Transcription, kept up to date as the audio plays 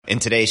In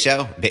today's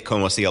show,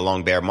 Bitcoin will see a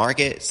long bear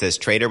market, says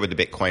trader with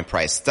the Bitcoin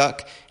price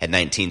stuck at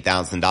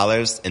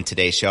 $19,000. In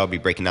today's show, I'll be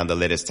breaking down the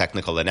latest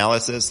technical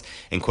analysis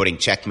and quoting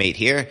Checkmate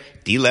here.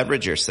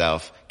 Deleverage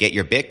yourself. Get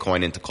your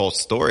Bitcoin into cold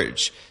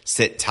storage.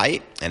 Sit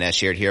tight. And as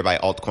shared here by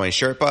Altcoin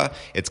Sherpa,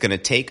 it's going to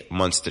take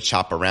months to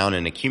chop around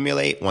and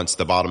accumulate once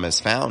the bottom is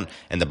found.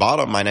 And the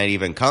bottom might not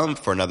even come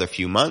for another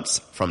few months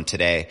from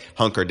today.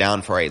 Hunker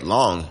down for a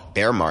long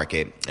bear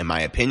market, in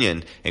my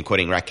opinion. And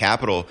quoting Rec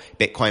Capital,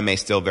 Bitcoin may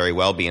still very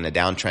well be in a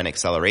downtrend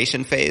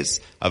acceleration phase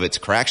of its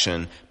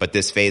correction, but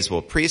this phase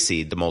will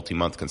precede the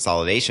multi-month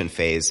consolidation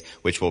phase,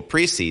 which will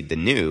precede the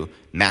new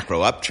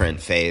macro uptrend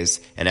phase.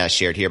 And as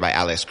shared here by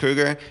Alex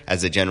Kruger,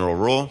 as a general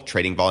rule,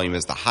 trading volume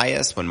is the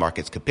highest when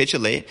markets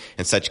capitulate,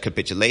 and such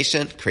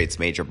capitulation creates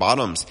major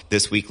bottoms.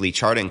 This weekly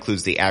chart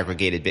includes the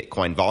aggregated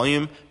Bitcoin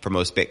volume for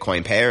most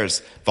Bitcoin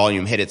pairs.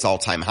 Volume hit its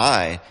all-time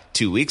high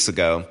 2 weeks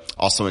ago.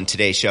 Also in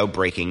today's show,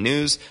 breaking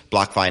news,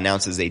 BlockFi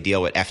announces a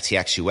deal with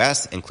FTX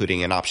US,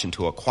 including an option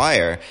to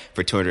acquire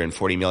for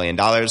 $240 million.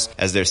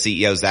 As their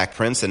CEO, Zach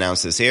Prince,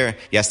 announces here,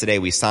 yesterday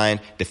we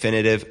signed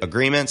definitive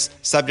agreements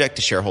subject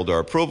to shareholder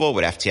approval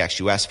with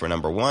FTX US for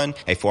number one,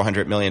 a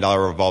 $400 million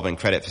revolving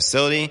credit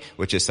facility,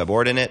 which is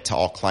subordinate to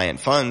all client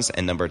funds,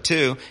 and number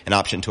two, an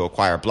option to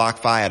acquire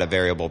BlockFi at a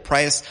variable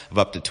price of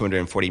up to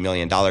 $240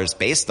 million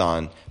based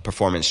on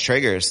performance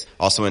triggers.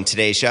 Also in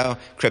today's show,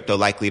 crypto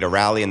likely to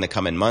rally in the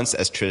coming months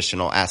as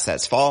traditional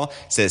assets fall,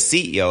 says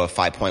CEO of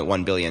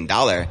 $5.1 billion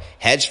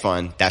hedge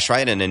fund. That's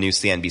right, in a new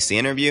CNBC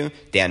interview,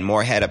 Dan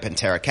Moorhead of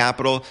Pantera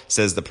Capital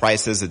says the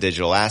prices of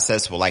digital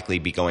assets will likely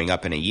be going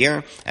up in a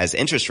year as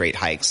interest rate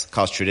hikes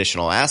cause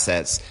traditional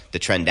assets to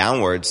trend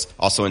downwards.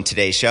 Also in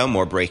today's show,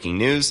 more breaking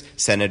news.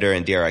 Senator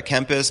Indira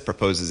Kempis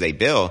proposes a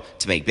bill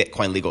to make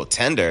Bitcoin legal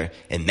tender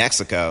in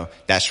Mexico.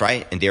 That's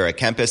right, Indira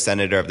Kempis,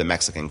 senator of the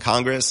Mexican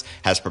Congress,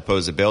 has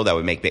proposed a bill that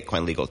would make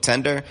Bitcoin legal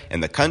tender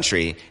in the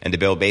country, and the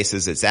bill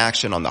bases its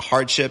action on the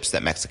hardships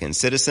that Mexican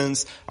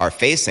citizens are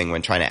facing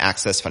when trying to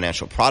access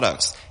financial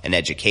products and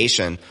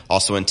education.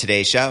 Also in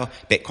today's show,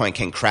 Bitcoin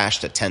can crash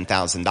to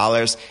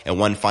 $10,000 in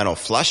one final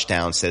flush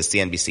down, says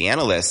CNBC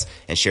analyst,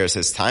 and shares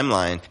his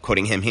timeline.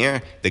 Quoting him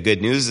here, the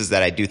good news is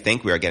that I do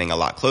think we are getting a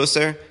lot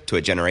closer to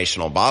a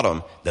generational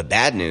bottom. The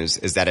bad news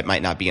is that it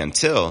might not be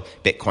until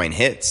Bitcoin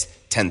hits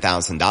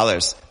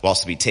 $10,000. We'll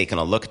also be taking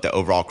a look at the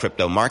overall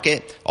crypto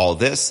market. All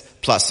this,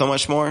 plus so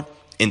much more,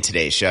 in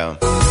today's show.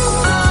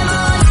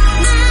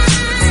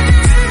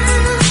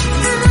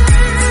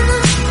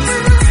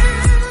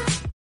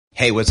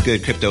 Hey, what's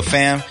good, crypto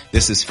fam?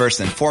 This is first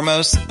and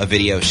foremost a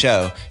video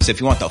show. So if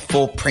you want the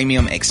full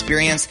premium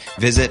experience,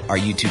 visit our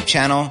YouTube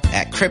channel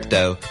at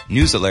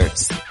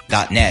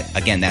cryptonewsalerts.net.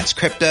 Again, that's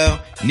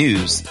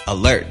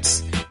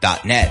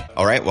cryptonewsalerts.net.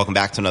 All right, welcome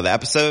back to another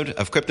episode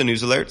of Crypto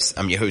News Alerts.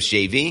 I'm your host,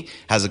 JV.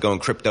 How's it going,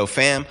 crypto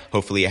fam?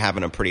 Hopefully you're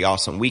having a pretty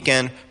awesome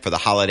weekend for the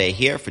holiday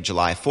here for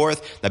July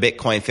 4th. Now,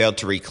 Bitcoin failed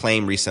to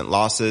reclaim recent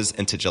losses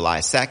into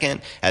July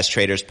 2nd as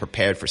traders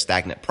prepared for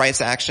stagnant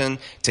price action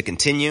to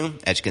continue.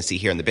 As you can see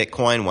here in the Bitcoin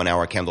 1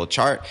 hour candle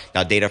chart.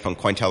 Now, data from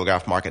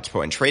Cointelegraph Markets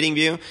Pro and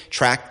TradingView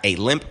tracked a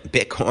limp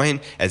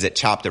Bitcoin as it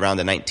chopped around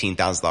the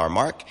 $19,000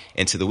 mark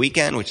into the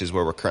weekend, which is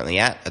where we're currently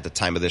at the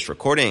time of this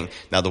recording.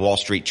 Now, the Wall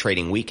Street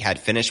trading week had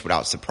finished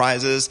without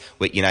surprises,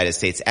 with United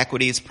States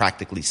equities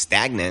practically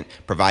stagnant,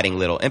 providing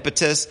little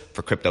impetus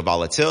for crypto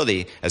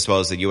volatility, as well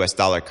as the U.S.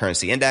 dollar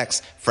currency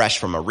index, fresh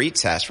from a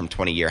retest from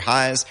 20-year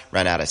highs,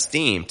 ran out of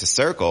steam to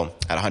circle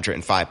at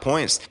 105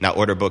 points. Now,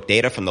 order book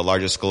data from the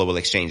largest global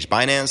exchange,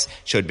 Binance,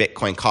 showed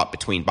Bitcoin caught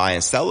between buy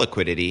and sell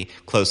liquidity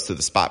close to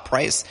the spot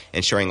price,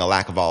 ensuring a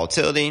lack of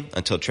volatility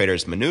until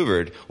traders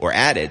maneuvered or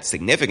added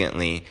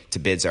significantly to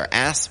bids or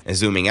asks. And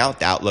zooming out,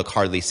 the outlook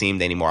hardly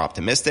seemed any more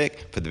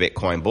optimistic for the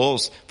Bitcoin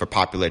bulls. For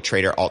popular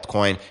trader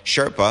altcoin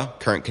Sherpa,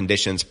 current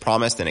conditions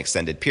promised an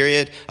extended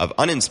period of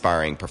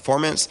uninspiring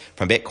performance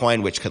from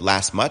Bitcoin, which could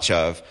last much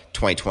of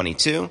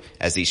 2022.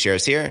 As he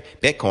shares here,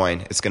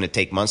 Bitcoin is going to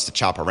take months to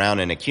chop around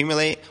and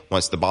accumulate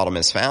once the bottom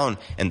is found,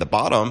 and the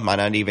bottom might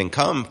not even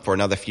come for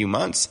another few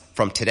months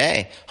from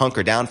today.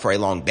 Hunker down for a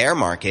long bear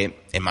market,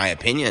 in my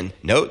opinion.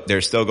 Note,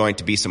 there's still going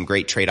to be some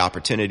great trade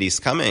opportunities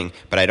coming,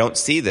 but I don't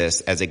see this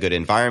as a good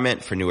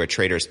environment for newer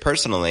traders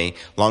personally.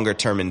 Longer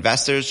term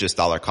investors just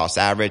dollar cost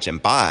average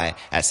and buy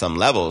at some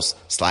levels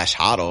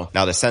 /hodl.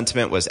 Now, the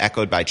sentiment was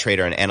echoed by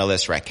trader and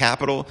analyst Rec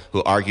Capital,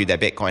 who argued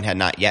that Bitcoin had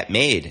not yet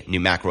made new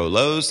macro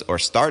lows or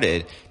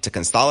started to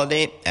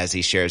consolidate. As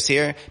he shares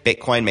here,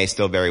 Bitcoin may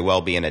still very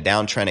well be in a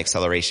downtrend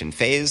acceleration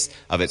phase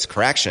of its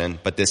correction,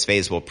 but this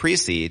phase will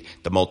precede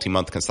the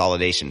multi-month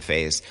consolidation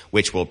phase,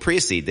 which will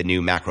precede the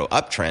new macro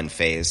uptrend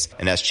phase.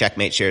 And as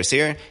Checkmate shares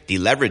here,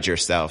 deleverage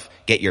yourself.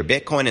 Get your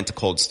Bitcoin into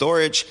cold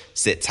storage.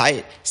 Sit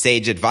tight.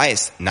 Sage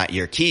advice, not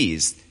your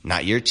keys.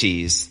 not your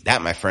cheese.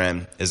 That, my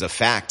friend, is a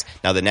fact.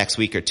 Now, the next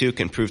week or two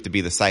can prove to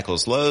be the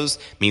cycle's lows,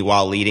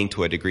 meanwhile leading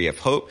to a degree of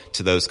hope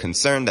to those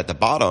concerned that the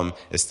bottom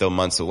is still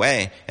months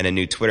away. In a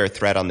new Twitter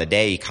thread on the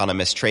day,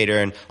 economist, trader,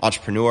 and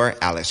entrepreneur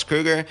Alex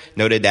Kruger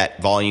noted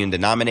that volume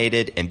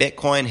denominated in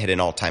Bitcoin hit an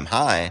all-time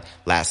high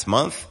last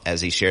month.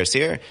 As he shares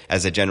here,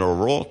 as a general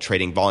rule,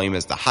 trading volume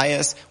is the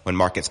highest when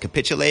markets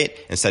capitulate,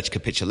 and such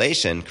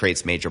capitulation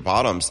creates major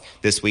bottoms.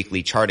 This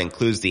weekly chart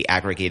includes the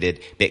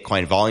aggregated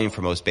Bitcoin volume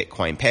for most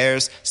Bitcoin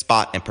pairs,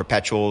 spot and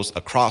perpetuals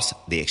across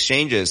the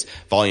exchanges.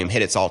 Volume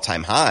hit its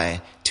all-time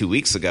high 2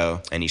 weeks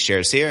ago. And he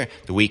shares here,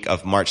 the week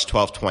of March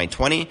 12th,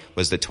 2020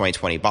 was the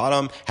 2020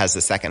 bottom, has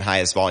the second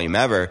highest volume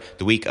ever.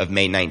 The week of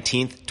May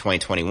 19th,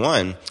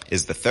 2021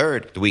 is the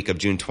third. The week of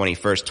June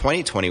 21st,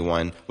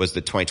 2021 was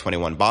the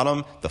 2021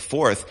 bottom, the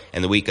fourth.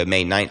 And the week of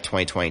May 9th,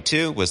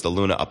 2022 was the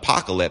Luna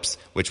Apocalypse,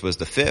 which was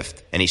the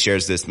fifth. And he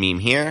shares this meme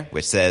here,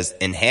 which says,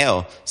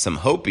 inhale some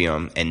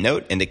hopium, and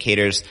note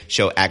indicators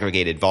show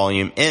aggregated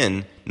volume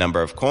in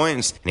number of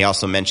coins. And he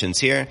also mentions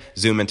here,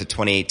 zoom into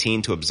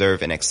 2018 to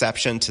observe an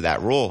exception to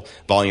that rule.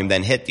 Volume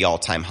then hit the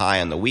all-time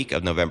high on the week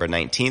of November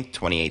 19th,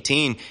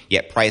 2018,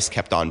 yet price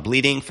kept on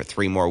bleeding for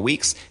 3 more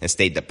weeks and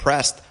stayed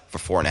depressed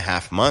for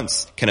 4.5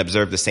 months. Can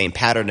observe the same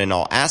pattern in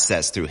all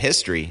assets through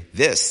history.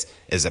 This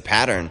is a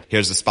pattern.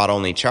 Here's the spot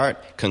only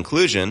chart.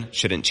 Conclusion,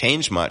 shouldn't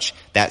change much.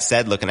 That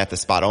said, looking at the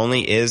spot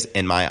only is,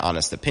 in my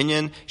honest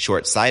opinion,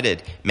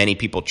 short-sighted. Many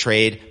people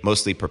trade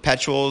mostly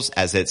perpetuals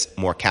as it's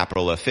more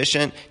capital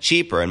efficient,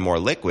 cheaper, and more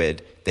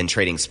liquid than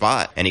trading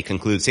spot. And he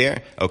concludes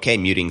here, okay,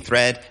 muting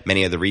thread.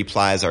 Many of the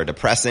replies are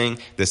depressing.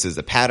 This is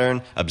a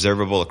pattern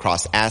observable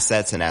across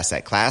assets and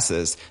asset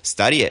classes.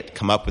 Study it.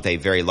 Come up with a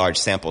very large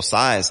sample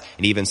size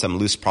and even some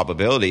loose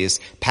probabilities.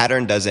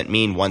 Pattern doesn't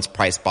mean once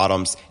price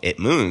bottoms, it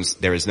moons.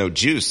 There is no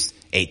juice.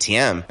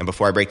 ATM. And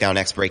before I break down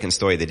next breaking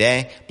story of the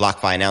day,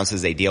 BlockFi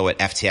announces a deal with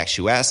FTX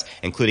US,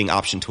 including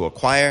option to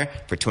acquire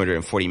for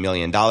 $240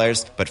 million.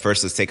 But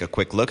first, let's take a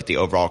quick look at the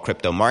overall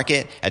crypto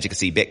market. As you can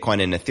see, Bitcoin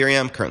and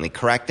Ethereum currently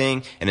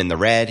correcting. And in the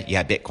red, you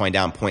have Bitcoin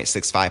down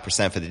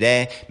 0.65% for the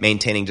day,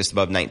 maintaining just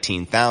above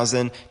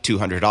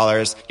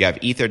 $19,200. You have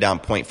Ether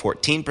down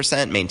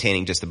 0.14%,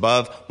 maintaining just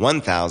above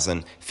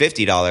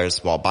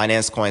 $1,050, while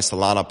Binance Coin,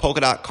 Solana,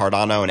 Polkadot,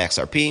 Cardano, and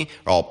XRP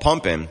are all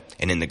pumping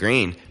and in the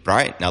green. All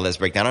right, now let's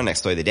break down our next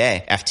story of the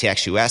day.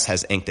 FTX US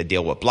has inked a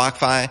deal with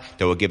BlockFi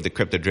that will give the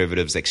crypto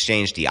derivatives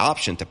exchange the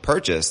option to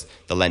purchase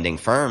the lending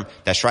firm.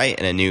 That's right.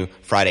 In a new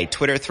Friday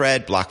Twitter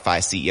thread, BlockFi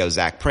CEO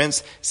Zach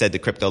Prince said the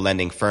crypto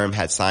lending firm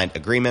had signed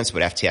agreements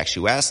with FTX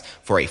US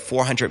for a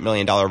 $400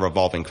 million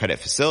revolving credit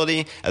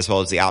facility, as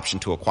well as the option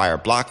to acquire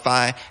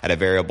BlockFi at a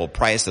variable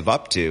price of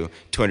up to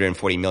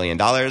 $240 million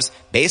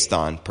based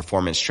on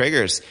performance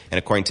triggers. And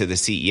according to the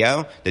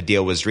CEO, the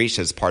deal was reached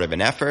as part of an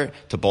effort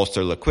to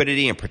bolster liquidity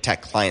and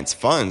protect clients'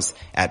 funds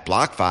at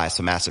BlockFi.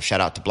 So massive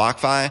shout out to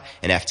BlockFi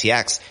and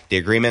FTX. The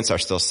agreements are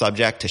still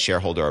subject to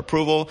shareholder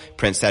approval.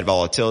 Prince said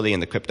volatility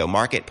in the crypto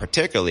market,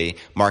 particularly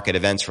market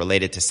events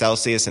related to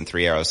Celsius and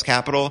Three Arrows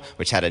Capital,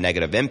 which had a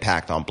negative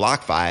impact on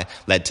BlockFi,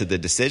 led to the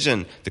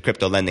decision. The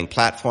crypto lending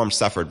platform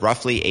suffered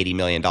roughly $80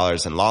 million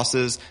in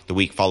losses the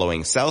week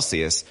following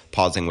Celsius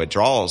pausing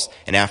withdrawals,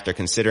 and after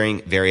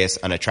considering various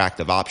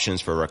unattractive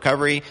options for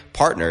recovery,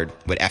 partnered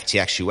with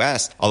FTX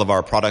US. All of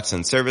our products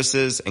and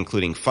services,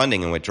 including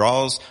funding and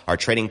withdrawals, our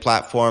trading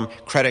platform,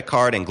 credit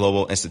card, and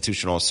global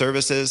institutional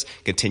services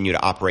continue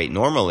to operate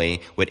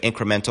normally with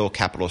incremental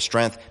capital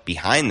strength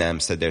behind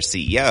them, said their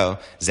CEO,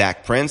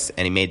 Zach Prince,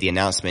 and he made the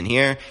announcement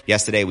here.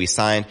 Yesterday, we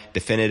signed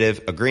definitive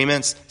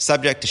agreements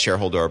subject to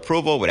shareholder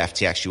approval with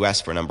FTX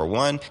US for number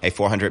one, a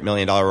 $400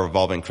 million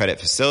revolving credit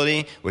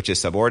facility, which is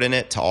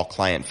subordinate to all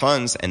client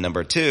funds, and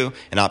number two,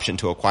 an option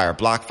to acquire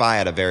BlockFi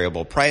at a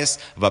variable price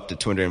of up to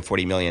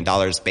 $240 million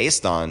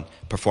based on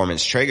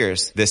performance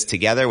triggers. This,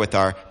 together with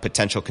our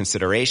potential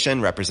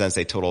consideration, represents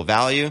a total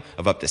value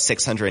of up to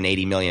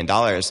 $680 million.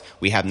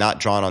 We have not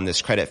drawn on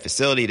this credit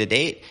facility to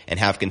date and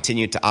have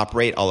continued to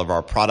operate all of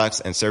our products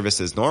and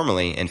services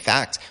normally. In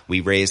fact,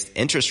 we raised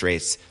interest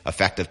rates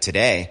effective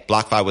today.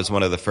 BlockFi was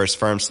one of the first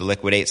firms to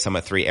liquidate some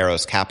of Three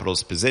Arrows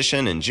Capital's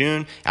position in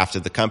June after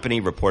the company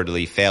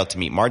reportedly failed to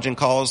meet margin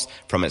calls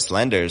from its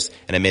lenders.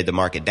 And amid the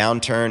market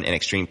downturn and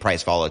extreme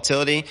price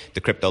volatility,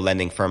 the crypto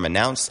lending firm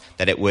announced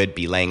that it would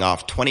be laying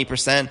off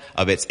 20%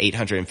 of its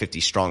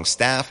 850 strong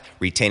staff,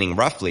 retaining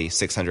roughly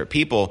 600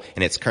 people,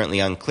 and it's currently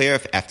unclear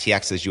if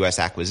FTX's US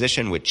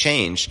acquisition would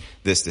change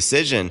this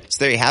decision. So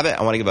there you have it.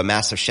 I want to give a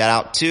massive shout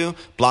out to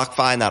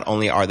BlockFi. Not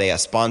only are they a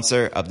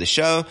sponsor of the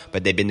show,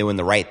 but they've been doing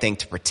the right thing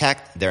to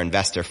protect their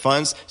investor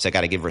funds. So I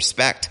got to give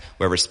respect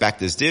where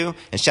respect is due.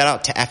 And shout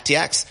out to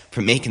FTX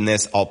for making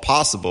this all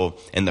possible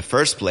in the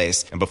first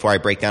place. And before I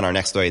break down our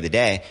next story of the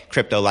day,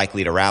 crypto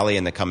likely to rally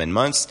in the coming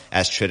months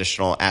as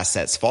traditional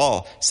assets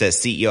fall, says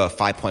CEO of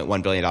 5.1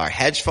 $5.1 billion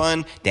hedge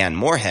fund, Dan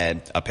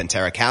Morehead of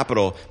Pantera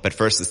Capital. But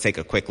first, let's take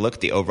a quick look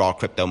at the overall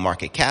crypto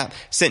market cap,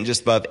 sitting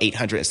just above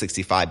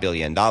 $865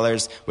 billion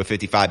with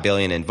 $55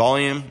 billion in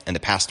volume. In the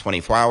past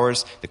 24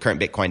 hours, the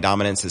current Bitcoin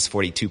dominance is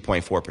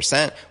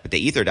 42.4%, with the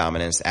Ether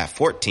dominance at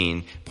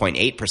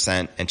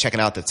 14.8%. And checking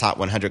out the top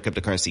 100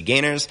 cryptocurrency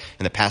gainers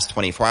in the past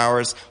 24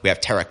 hours, we have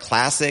Terra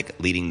Classic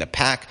leading the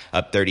pack,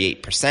 up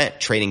 38%,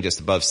 trading just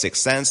above 6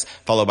 cents,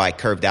 followed by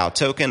Curve DAO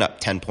Token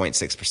up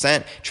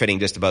 10.6%, trading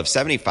just above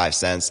 75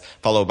 cents,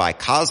 followed by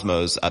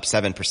Cosmos up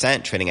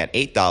 7%, trading at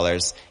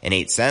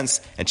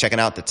 $8.08. And checking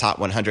out the top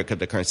 100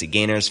 cryptocurrency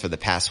gainers for the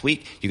past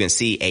week, you can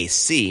see a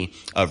sea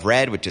of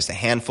red with just a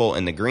handful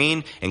in the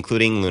green,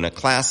 including Luna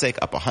Classic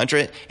up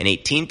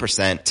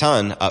 118%,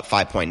 Ton up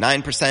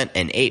 5.9%,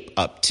 and Ape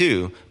up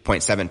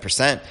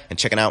 2.7%. And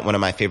checking out one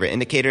of my favorite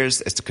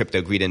indicators is the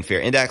Crypto Greed and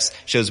Fear Index.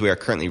 Shows we are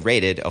currently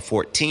rated a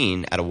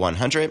 14 out of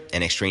 100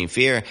 in extreme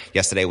fear.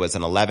 Yesterday was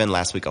an 11,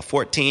 last week a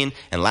 14,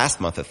 and last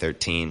month a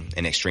 13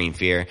 in extreme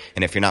fear.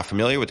 And if you're not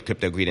familiar with the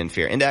Crypto Greed and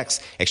Fear Index,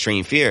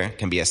 extreme fear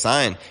can be a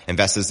sign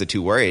investors are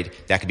too worried.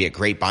 That could be a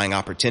great buying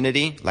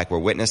opportunity like we're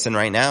witnessing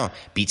right now.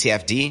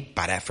 BTFD,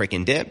 buy that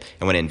freaking dip.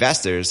 And when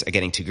investors are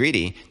getting too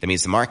greedy, that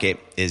means the market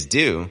is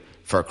due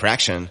for a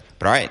correction.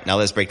 But all right, now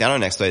let's break down our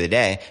next story of the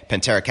day.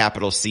 Pantera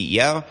Capital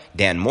CEO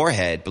Dan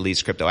Morehead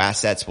believes crypto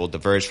assets will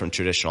diverge from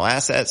traditional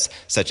assets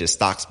such as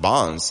stocks,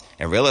 bonds,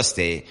 and real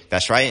estate.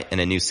 That's right. In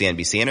a new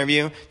CNBC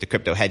interview, the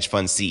crypto hedge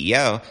fund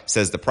CEO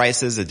says the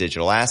prices of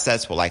digital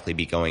assets will likely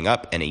be going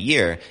up in a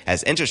year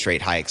as interest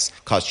rate hikes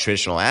cause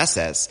traditional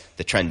assets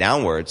to trend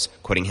downwards.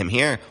 Quoting him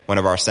here, one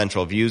of our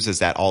central views is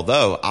that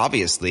although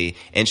obviously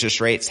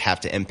interest rates have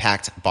to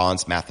impact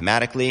bonds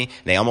mathematically,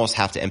 they almost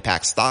have to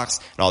impact stocks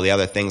and all the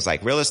other things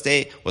like real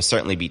estate will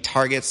certainly be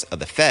targets of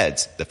the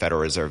Feds, the Federal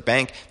Reserve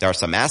Bank. There are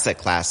some asset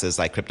classes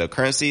like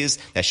cryptocurrencies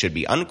that should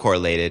be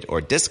uncorrelated or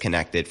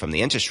disconnected from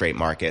the interest rate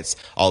markets.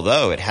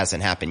 Although it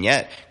hasn't happened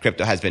yet,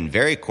 crypto has been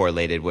very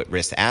correlated with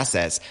risk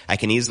assets. I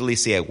can easily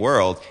see a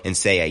world in,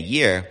 say, a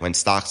year when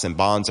stocks and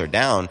bonds are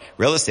down,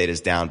 real estate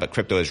is down, but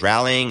crypto is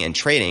rallying and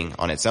trading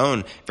on its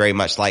own, very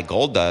much like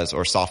gold does,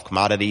 or soft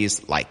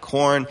commodities like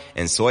corn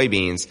and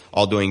soybeans,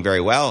 all doing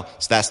very well.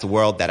 So that's the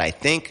world that I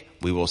think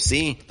we will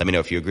see. Let me know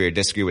if you agree or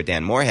disagree with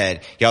Dan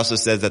Morehead. He also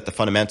says that the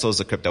fundamentals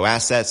of crypto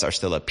assets are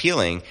still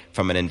appealing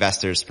from an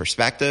investor's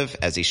perspective.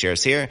 As he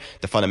shares here,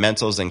 the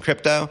fundamentals in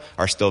crypto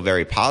are still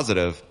very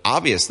positive.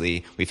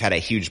 Obviously, we've had a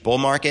huge bull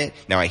market,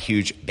 now a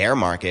huge bear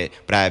market,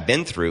 but I have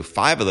been through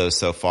 5 of those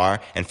so far,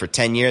 and for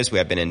 10 years we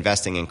have been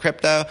investing in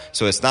crypto,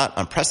 so it's not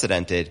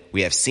unprecedented.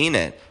 We have seen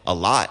it a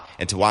lot.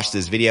 And to watch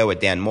this video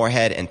with Dan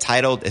Morehead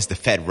entitled, "Is the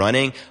Fed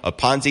Running a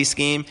Ponzi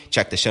Scheme?"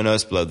 check the show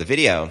notes below the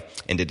video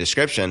in the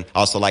description. I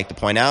also like to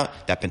point out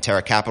that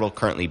Pantera Capital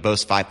currently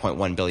boasts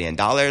 $5.1 billion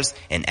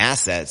in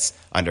assets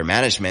under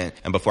management.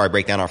 And before I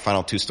break down our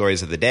final 2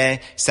 stories of the day,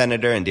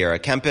 Senator Indira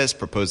Kempis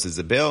proposes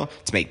a bill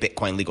to make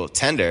Bitcoin legal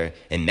tender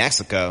in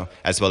Mexico,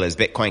 as well as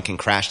Bitcoin can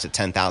crash to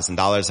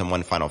 $10,000 in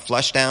one final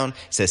flush down,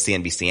 says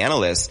CNBC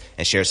analyst,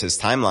 and shares his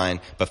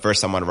timeline. But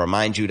first, I want to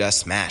remind you to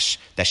smash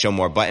that show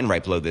more button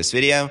right below this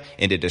video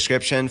in the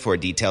description for a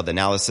detailed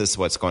analysis of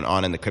what's going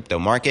on in the crypto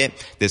market.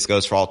 This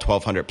goes for all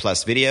 1,200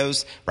 plus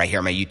videos right here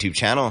on my YouTube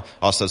channel.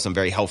 Also, some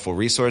very helpful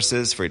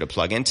resources for you to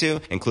plug into,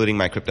 including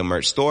my crypto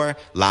merch store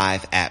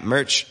live at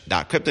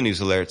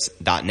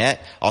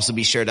merch.cryptonewsalerts.net. Also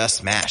be sure to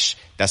smash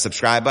that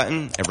subscribe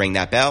button and ring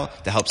that bell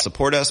to help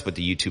support us with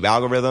the YouTube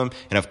algorithm.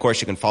 And of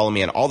course, you can follow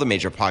me on all the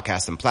major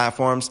podcasting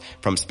platforms,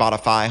 from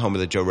Spotify, home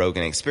of the Joe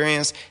Rogan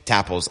Experience, to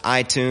Apple's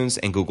iTunes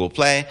and Google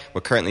Play. We're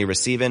currently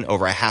receiving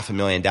over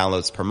 500,000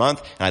 downloads per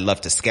month, and I'd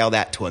love to scale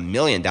that to 1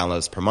 million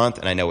downloads per month.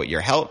 And I know with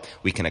your help,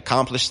 we can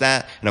accomplish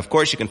that. And of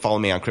course, you can follow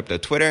me on crypto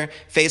Twitter,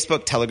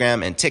 Facebook,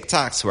 Telegram, and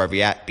TikTok. So wherever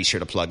you're at, be sure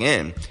to plug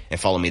in and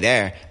follow me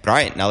there. But all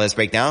right, now let's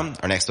break down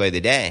our next story of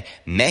the day.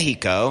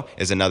 Mexico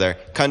is another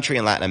country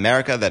in Latin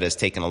America that has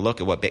taken a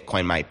look at what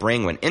Bitcoin might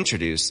bring when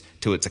introduced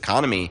to its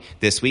economy.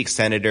 This week,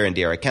 Senator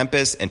Indira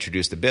Kempis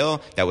introduced a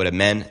bill that would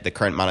amend the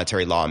current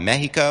monetary law in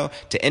Mexico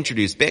to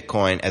introduce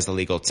Bitcoin as a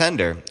legal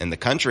tender in the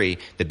country.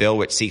 The bill,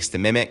 which seeks to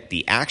mimic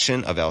the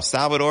action of El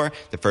Salvador,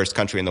 the first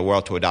country in the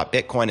world to adopt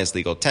Bitcoin as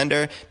legal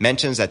tender,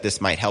 mentions that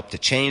this might help to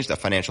change the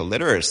financial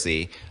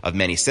literacy of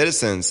many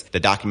citizens. The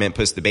document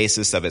puts the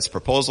basis of its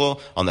proposal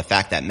on the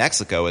fact that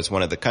Mexico is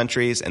one of the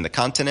countries in the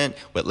continent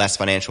with less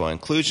financial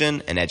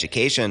inclusion and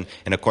education.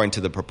 And according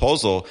to the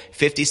proposal,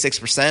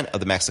 56% of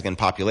the Mexican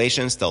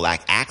population still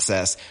lack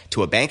access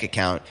to a bank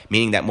account,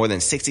 meaning that more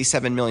than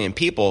 67 million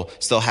people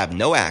still have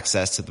no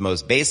access to the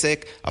most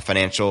basic of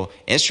financial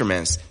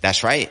instruments.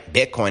 That's right,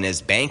 Bitcoin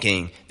is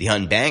banking the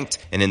unbanked.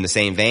 And in the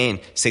same vein,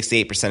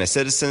 68% of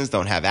citizens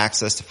don't have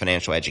access to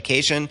financial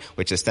education,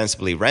 which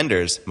ostensibly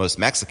renders most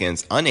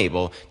Mexicans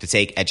unable to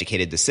take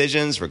educated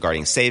decisions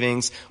regarding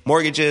savings,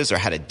 mortgages, or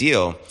how to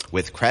deal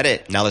with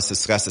credit. Now let's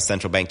discuss discuss the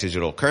central bank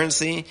digital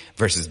currency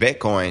versus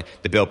Bitcoin.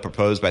 The bill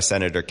proposed by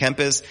Senator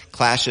Kempis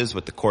clashes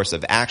with the course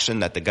of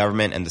action that the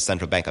government and the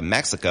Central Bank of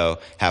Mexico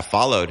have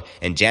followed.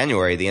 In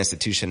January, the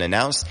institution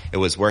announced it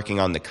was working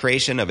on the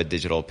creation of a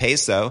digital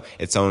peso,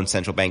 its own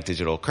central bank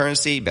digital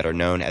currency, better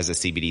known as a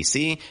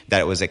CBDC,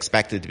 that it was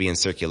expected to be in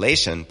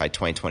circulation by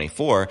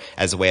 2024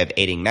 as a way of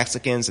aiding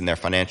Mexicans in their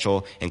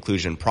financial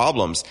inclusion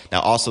problems.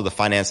 Now, also the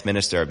finance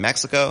minister of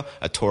Mexico,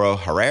 Arturo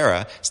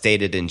Herrera,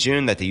 stated in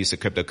June that the use of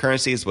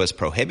cryptocurrencies was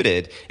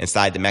prohibited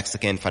inside the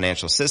Mexican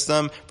financial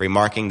system,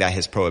 remarking that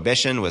his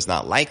prohibition was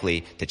not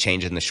likely to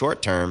change in the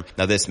short term.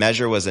 Now, this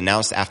measure was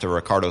announced after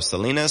Ricardo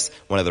Salinas,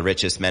 one of the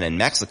richest men in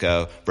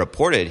Mexico,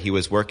 reported he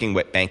was working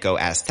with Banco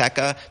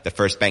Azteca, the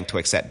first bank to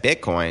accept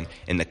Bitcoin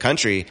in the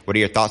country. What are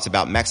your thoughts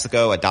about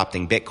Mexico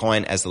adopting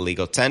Bitcoin as the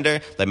legal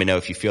tender? Let me know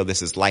if you feel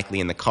this is likely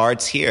in the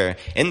cards here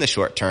in the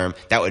short term.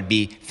 That would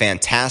be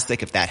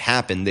fantastic if that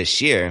happened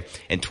this year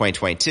in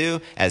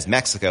 2022, as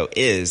Mexico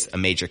is a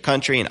major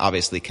country and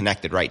obviously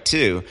connected right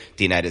to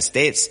the United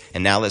States.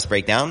 And now let's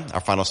break down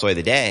our final story of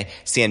the day.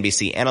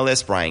 CNBC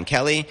analyst Brian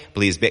Kelly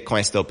believes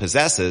Bitcoin still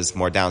possesses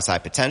more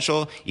downside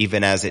potential,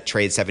 even as it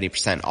trades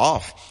 70%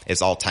 off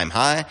its all-time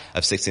high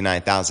of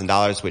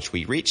 $69,000, which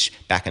we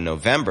reached back in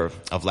November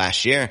of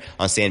last year.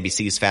 On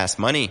CNBC's Fast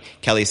Money,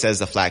 Kelly says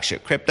the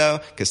flagship crypto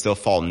could still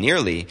fall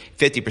nearly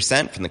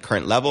 50% from the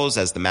current levels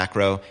as the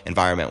macro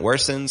environment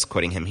worsens.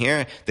 Quoting him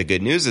here, the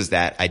good news is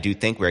that I do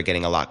think we're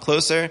getting a lot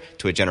closer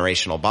to a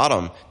generational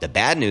bottom. The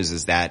bad news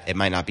is that it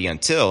might not be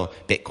until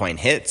Bitcoin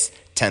hits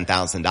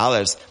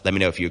 $10,000. Let me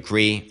know if you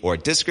agree or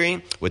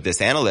disagree with this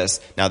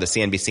analyst. Now, the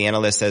CNBC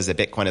analyst says that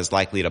Bitcoin is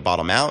likely to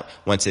bottom out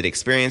once it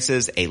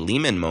experiences a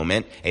Lehman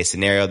moment, a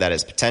scenario that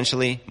is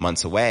potentially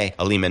months away.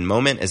 A Lehman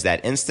moment is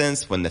that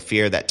instance when the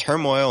fear that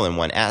turmoil in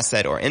one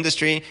asset or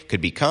industry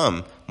could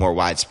become more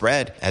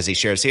widespread. As he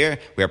shares here,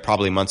 we are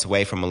probably months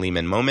away from a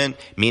Lehman moment,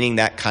 meaning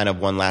that kind of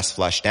one last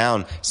flush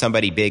down.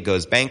 Somebody big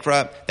goes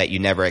bankrupt that you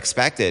never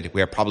expected.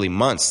 We are probably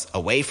months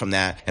away from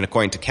that. And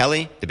according to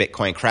Kelly, the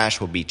Bitcoin crash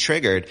will be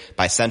triggered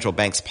by central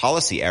banks'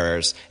 policy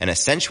errors and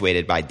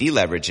accentuated by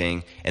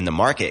deleveraging in the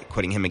market.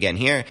 Quoting him again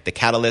here, the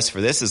catalyst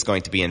for this is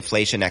going to be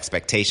inflation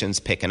expectations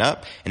picking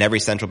up, and every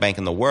central bank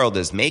in the world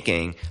is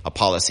making a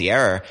policy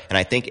error. And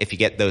I think if you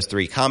get those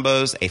three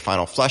combos, a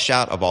final flush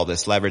out of all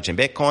this leverage in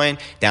Bitcoin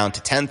down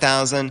to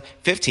 10,000,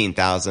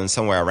 15,000,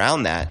 somewhere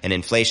around that, and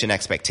inflation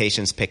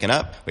expectations picking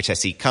up, which I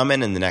see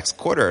coming in the next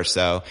quarter or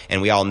so.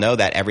 And we all know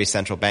that every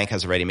central bank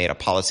has already made a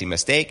policy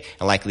mistake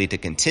and likely to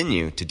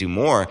continue to do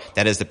more.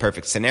 That is the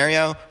perfect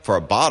scenario for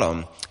a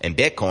bottom in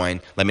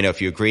Bitcoin. Let me know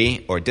if you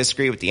agree or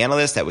disagree with the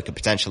analyst that we could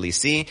potentially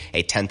see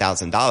a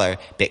 $10,000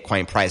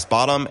 Bitcoin price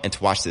bottom. And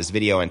to watch this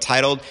video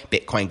entitled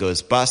Bitcoin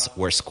Goes Bust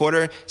Worst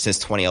Quarter Since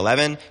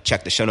 2011,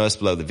 check the show notes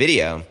below the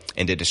video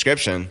in the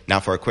description.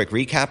 Now for a quick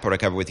recap, what I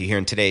covered with you here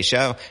in today's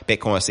show.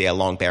 Bitcoin will see a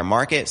long bear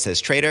market,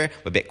 says trader,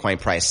 with Bitcoin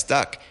price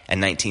stuck at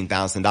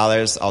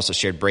 $19,000. Also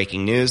shared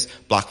breaking news,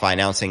 BlockFi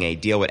announcing a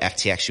deal with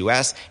FTX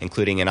US,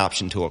 including an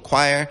option to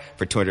acquire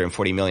for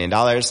 $240 million,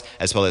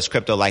 as well as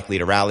crypto likely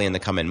to rally in the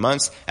coming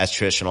months as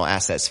traditional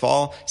assets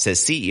fall, says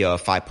CEO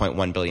of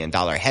 $5.1 billion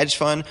hedge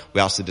fund.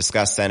 We also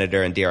discussed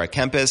Senator Indira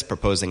Kempis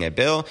proposing a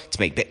bill to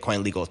make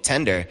Bitcoin legal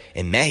tender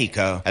in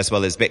Mexico, as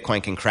well as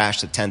Bitcoin can crash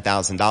to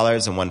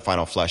 $10,000 in one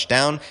final flush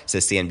down,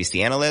 says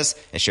CNBC analyst,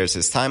 and shares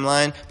his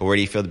timeline. But where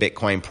do you feel the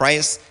Bitcoin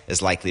price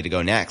is likely to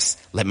go next?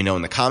 Let me know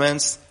in the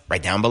comments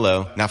right down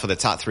below. Now for the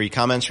top 3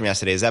 comments from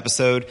yesterday's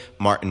episode.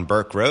 Martin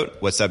Burke wrote,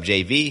 "What's up,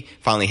 JV?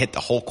 Finally hit the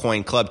whole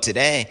coin club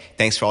today.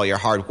 Thanks for all your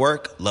hard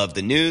work. Love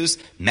the news.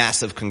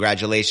 Massive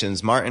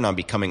congratulations, Martin, on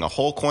becoming a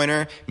whole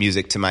coiner.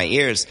 Music to my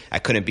ears. I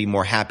couldn't be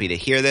more happy to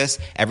hear this.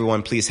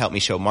 Everyone, please help me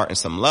show Martin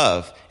some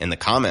love in the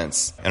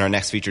comments." And our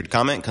next featured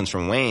comment comes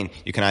from Wayne.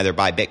 "You can either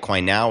buy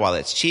Bitcoin now while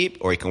it's cheap,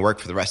 or you can work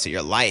for the rest of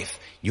your life.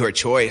 Your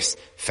choice.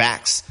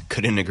 Facts.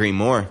 Couldn't agree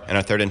more." And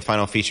our third and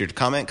final featured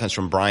comment comes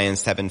from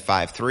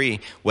Brian753.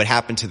 "What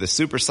happened to the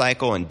super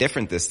cycle and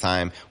different this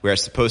time? We are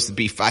supposed to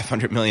be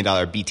 $500 million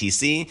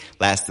BTC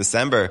last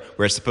December.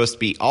 We're supposed to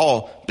be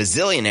all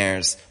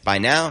bazillionaires by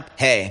now.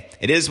 Hey,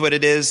 it is what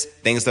it is.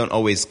 Things don't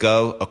always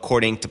go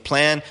according to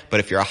plan. But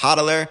if you're a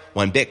hodler,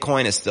 one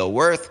Bitcoin is still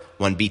worth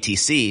one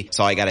BTC.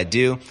 So all I gotta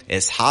do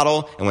is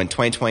hodl. And when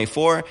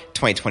 2024,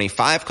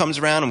 2025 comes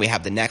around and we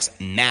have the next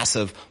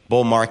massive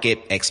bull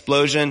market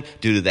explosion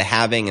due to the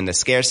halving and the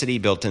scarcity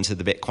built into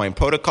the Bitcoin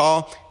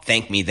protocol,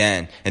 thank me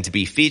then. And to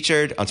be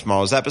featured on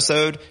tomorrow's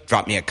episode,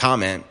 drop me a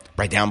comment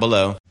right down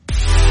below."